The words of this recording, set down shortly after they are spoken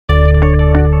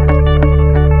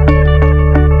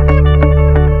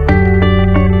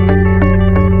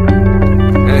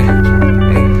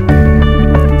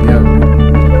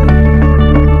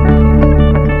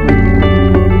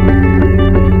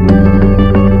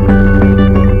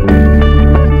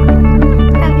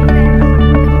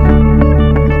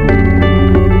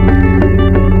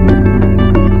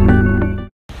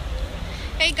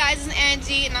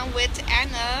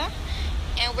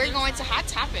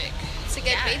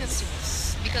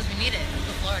because we need it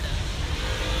for Florida.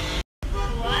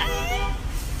 What?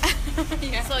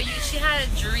 Yeah. So she had a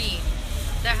dream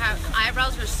that her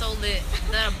eyebrows were so lit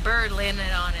that a bird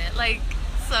landed on it. Like,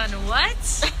 son, what?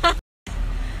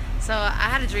 So I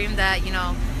had a dream that, you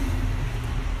know,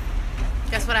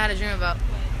 guess what I had a dream about?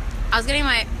 I was getting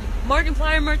my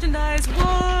Markiplier merchandise.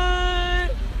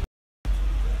 What?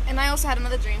 And I also had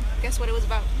another dream. Guess what it was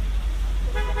about?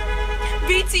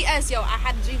 BTS. Yo, I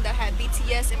had a dream that had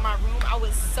BTS in my room. I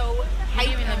was so hyped.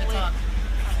 You didn't even let me talk.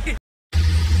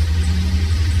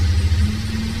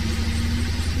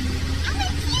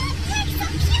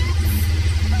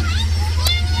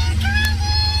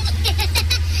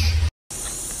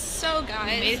 So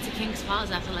guys, we made it to King's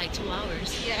Falls after like 2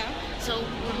 hours. Yeah. So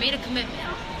we made a commitment.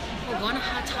 We're going to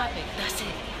Hot Topic. That's it.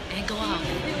 And go out.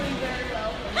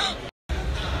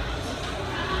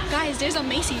 Guys, there's a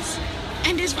Macy's.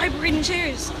 And there's vibrating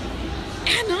chairs.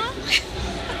 Anna?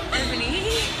 Ebony?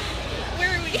 Where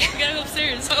are we? We gotta go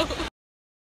upstairs. So.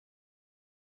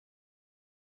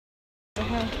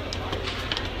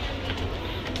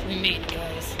 We made it,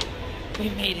 guys. We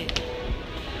made it.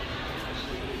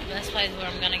 That's probably where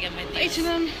I'm gonna get my things.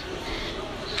 H&M.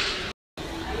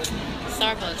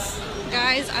 Starbucks.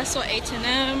 Guys, I saw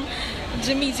H&M,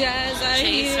 Jimmy Jazz out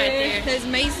Chase here. right there. There's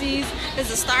Macy's.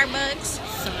 There's a Starbucks.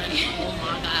 Son, oh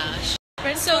my gosh.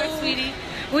 So, sweetie,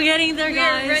 we're getting there,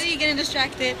 guys. We're already getting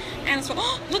distracted. And it's like,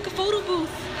 oh, look, a photo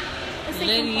booth. Let's take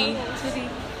some Liddy. photos.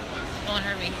 Don't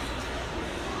hurt me.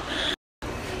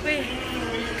 Wait.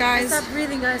 Guys. Stop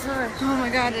breathing, guys. Hard. Oh my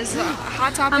God, there's a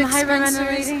Hot Topic. I'm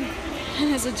hyperventilating. And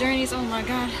there's a Journeys. Oh my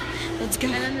God. Let's go.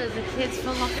 And then there's the kids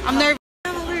from I'm nervous.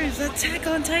 Where's Attack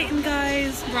on Titan,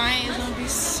 guys? Ryan is gonna be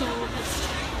so pissed.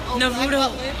 Oh,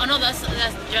 Naruto. Oh no, that's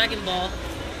Dragon Ball.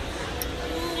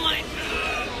 Oh my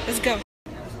God. Let's go.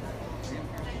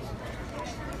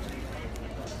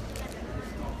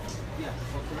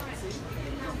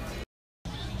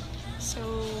 So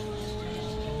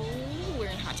we're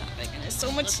in Hot Topic and there's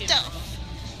so much stuff.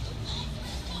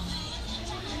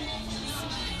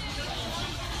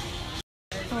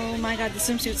 Oh my God, the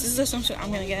swimsuits. This is the swimsuit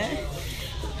I'm gonna get.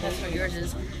 That's where yours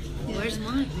is. Where's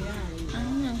mine? I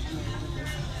don't know.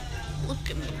 Look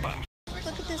in the box.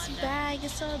 Look at this bag.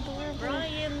 It's so adorable.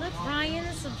 Brian, look, Brian.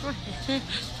 It's a Brian.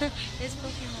 It's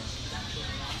Pokemon.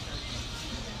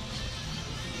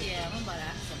 Yeah, I'm about to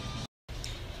ask them.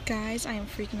 Guys, I am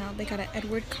freaking out. They got an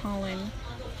Edward Cullen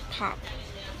pop.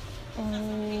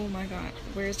 Oh my God.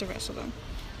 Where's the rest of them?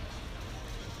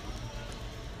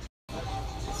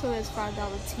 So there's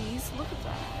 $5 tees. Look at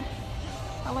that.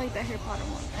 I like that Harry Potter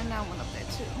one. And that one up there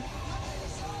too.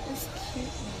 It's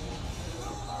cute.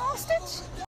 Oh, Stitch.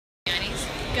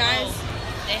 Guys,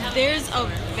 there's a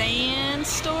Vans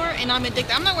store and I'm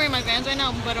addicted. I'm not wearing my Vans right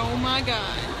now, but oh my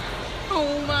God.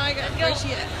 Oh my God. Where's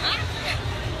she at?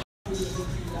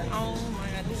 Oh my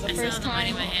God. This is the first time.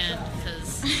 In my hand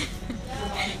because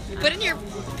Put in your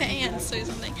pants or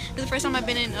something. This is the first time I've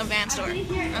been in a Vans store.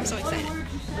 I'm so excited.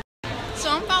 So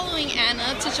I'm following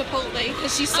Anna to Chipotle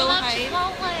because she's so hyped.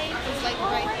 It's like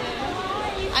right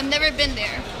there. I've never been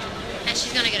there. and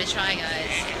she's gonna get a try,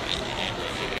 guys.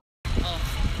 Oh.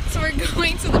 So we're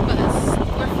going to the bus.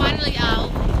 We're finally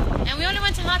out, and we only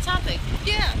went to Hot Topic.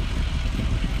 Yeah.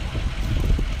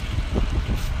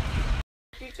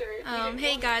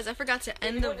 Hey guys, I forgot to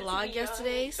end the vlog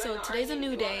yesterday, so today's a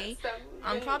new day.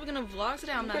 I'm probably gonna vlog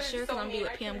today, I'm not sure because I'm gonna be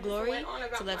with PM Glory,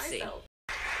 so let's see.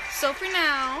 So for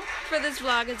now, for this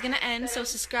vlog is gonna end, so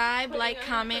subscribe, like,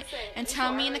 comment, and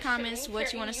tell me in the comments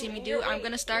what you want to see me do. I'm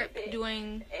gonna start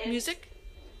doing music.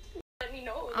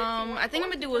 I think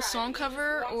I'm gonna do a song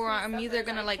cover, or I'm either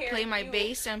gonna like play my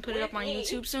bass and put it up on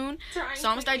YouTube soon. So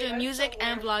I'm gonna start doing music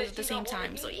and vlogs at the same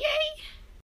time, so yay!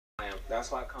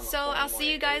 So I'll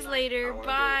see you guys later.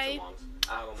 Bye.